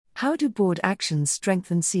How do board actions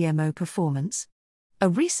strengthen CMO performance? A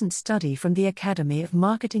recent study from the Academy of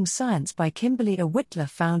Marketing Science by Kimberly A. Whitler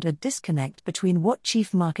found a disconnect between what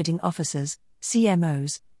chief marketing officers,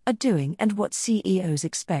 CMOs, are doing and what CEOs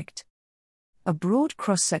expect. A broad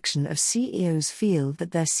cross-section of CEOs feel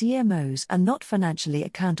that their CMOs are not financially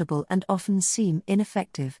accountable and often seem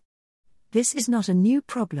ineffective. This is not a new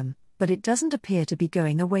problem, but it doesn't appear to be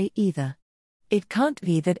going away either. It can't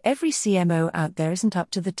be that every CMO out there isn't up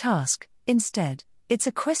to the task. Instead, it's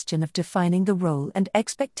a question of defining the role and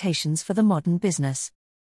expectations for the modern business.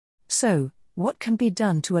 So, what can be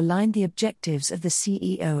done to align the objectives of the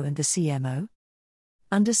CEO and the CMO?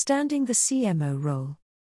 Understanding the CMO role.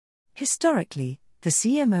 Historically, the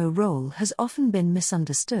CMO role has often been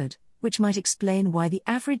misunderstood, which might explain why the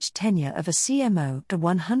average tenure of a CMO at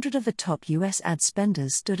 100 of the top US ad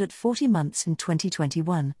spenders stood at 40 months in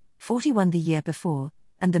 2021, 41 the year before,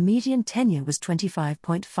 and the median tenure was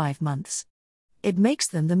 25.5 months. It makes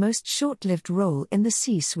them the most short-lived role in the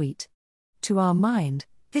C-suite. To our mind,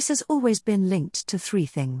 this has always been linked to three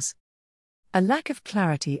things: a lack of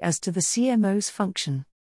clarity as to the CMO's function,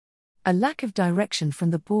 a lack of direction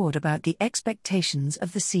from the board about the expectations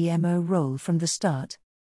of the CMO role from the start.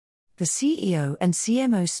 The CEO and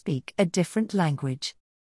CMO speak a different language.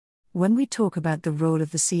 When we talk about the role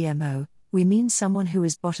of the CMO, we mean someone who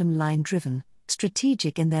is bottom-line driven,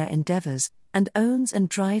 strategic in their endeavors, and owns and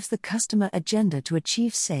drives the customer agenda to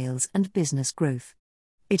achieve sales and business growth.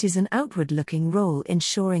 It is an outward-looking role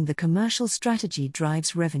ensuring the commercial strategy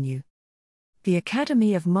drives revenue. The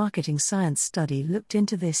Academy of Marketing Science study looked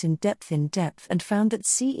into this in depth and found that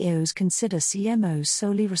CEOs consider CMOs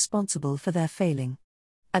solely responsible for their failing.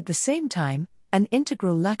 At the same time, an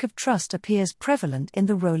integral lack of trust appears prevalent in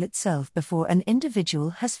the role itself before an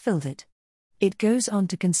individual has filled it. It goes on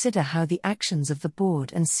to consider how the actions of the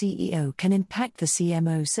board and CEO can impact the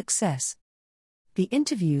CMO's success. The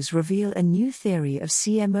interviews reveal a new theory of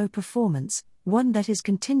CMO performance, one that is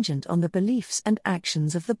contingent on the beliefs and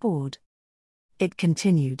actions of the board. It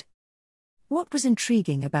continued. What was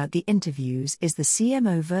intriguing about the interviews is the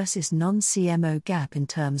CMO versus non-CMO gap in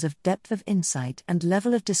terms of depth of insight and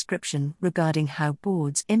level of description regarding how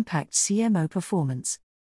boards impact CMO performance.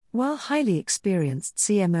 While highly experienced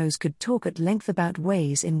CMOs could talk at length about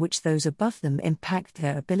ways in which those above them impact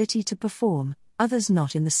their ability to perform, others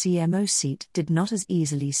not in the CMO seat did not as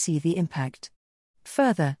easily see the impact.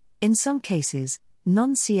 Further, in some cases,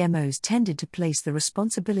 non-CMOs tended to place the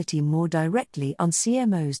responsibility more directly on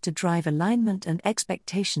CMOs to drive alignment and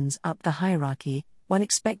expectations up the hierarchy, while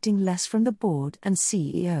expecting less from the board and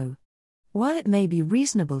CEO. While it may be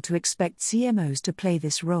reasonable to expect CMOs to play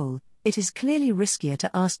this role, it is clearly riskier to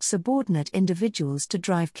ask subordinate individuals to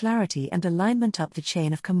drive clarity and alignment up the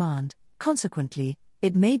chain of command. Consequently,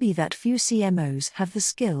 it may be that few CMOs have the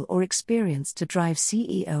skill or experience to drive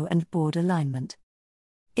CEO and board alignment.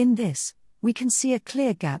 In this, we can see a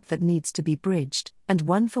clear gap that needs to be bridged, and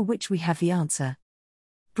one for which we have the answer.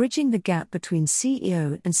 Bridging the gap between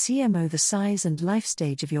CEO and CMO. The size and life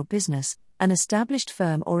stage of your business, an established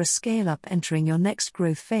firm or a scale-up entering your next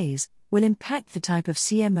growth phase, will impact the type of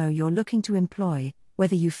CMO you're looking to employ,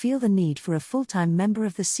 whether you feel the need for a full-time member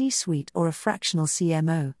of the C-suite or a fractional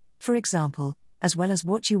CMO, for example, as well as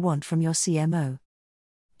what you want from your CMO.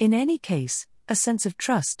 In any case, a sense of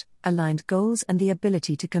trust, aligned goals and the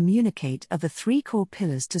ability to communicate are the three core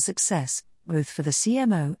pillars to success, both for the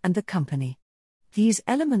CMO and the company. These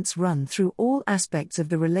elements run through all aspects of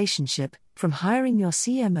the relationship, from hiring your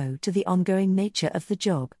CMO to the ongoing nature of the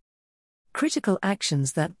job. Critical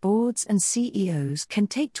actions that boards and CEOs can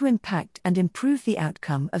take to impact and improve the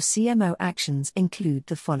outcome of CMO actions include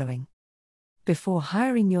the following. Before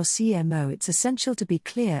hiring your CMO, it's essential to be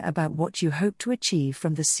clear about what you hope to achieve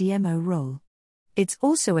from the CMO role. It's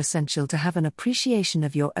also essential to have an appreciation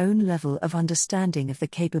of your own level of understanding of the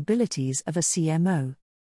capabilities of a CMO.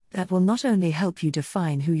 That will not only help you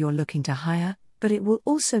define who you're looking to hire, but it will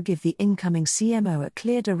also give the incoming CMO a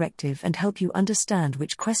clear directive and help you understand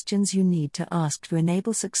which questions you need to ask to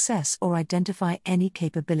enable success or identify any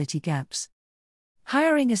capability gaps.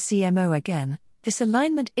 Hiring a CMO again, this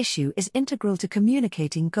alignment issue is integral to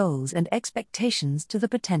communicating goals and expectations to the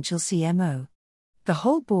potential CMO. The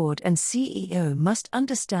whole board and CEO must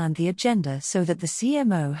understand the agenda so that the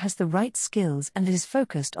CMO has the right skills and is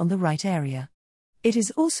focused on the right area. It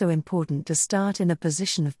is also important to start in a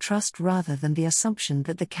position of trust rather than the assumption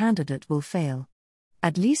that the candidate will fail.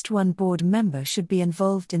 At least one board member should be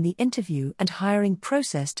involved in the interview and hiring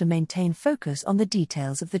process to maintain focus on the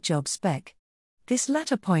details of the job spec. This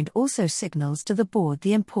latter point also signals to the board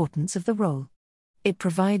the importance of the role. It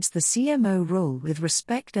provides the CMO role with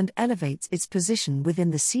respect and elevates its position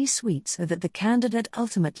within the C-suite so that the candidate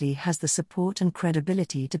ultimately has the support and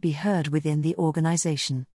credibility to be heard within the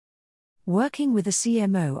organization. Working with a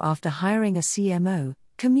CMO after hiring a CMO,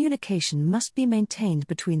 communication must be maintained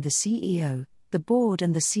between the CEO, the board,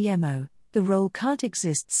 and the CMO. The role can't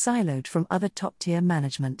exist siloed from other top-tier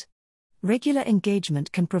management. Regular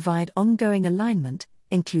engagement can provide ongoing alignment,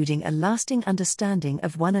 including a lasting understanding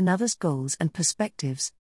of one another's goals and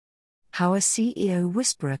perspectives. How a CEO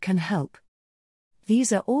Whisperer can help.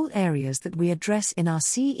 These are all areas that we address in our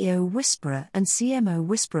CEO Whisperer and CMO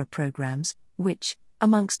Whisperer programs, which,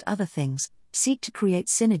 amongst other things, seek to create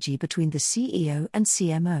synergy between the CEO and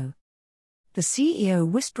CMO. The CEO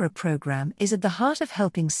Whisperer program is at the heart of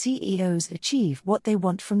helping CEOs achieve what they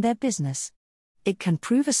want from their business. It can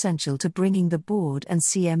prove essential to bringing the board and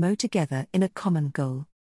CMO together in a common goal.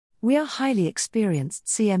 We are highly experienced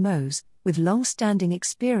CMOs, with long-standing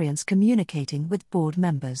experience communicating with board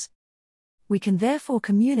members. We can therefore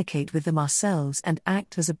communicate with them ourselves and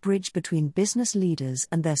act as a bridge between business leaders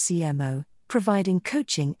and their CMO, providing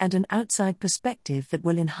coaching and an outside perspective that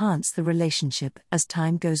will enhance the relationship as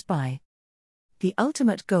time goes by. The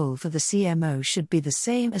ultimate goal for the CMO should be the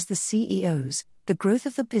same as the CEO's: the growth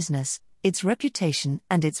of the business, its reputation,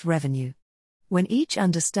 and its revenue. When each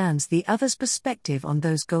understands the other's perspective on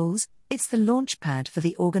those goals, it's the launchpad for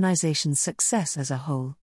the organization's success as a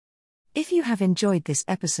whole. If you have enjoyed this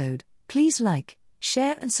episode, please like,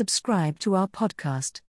 share, and subscribe to our podcast.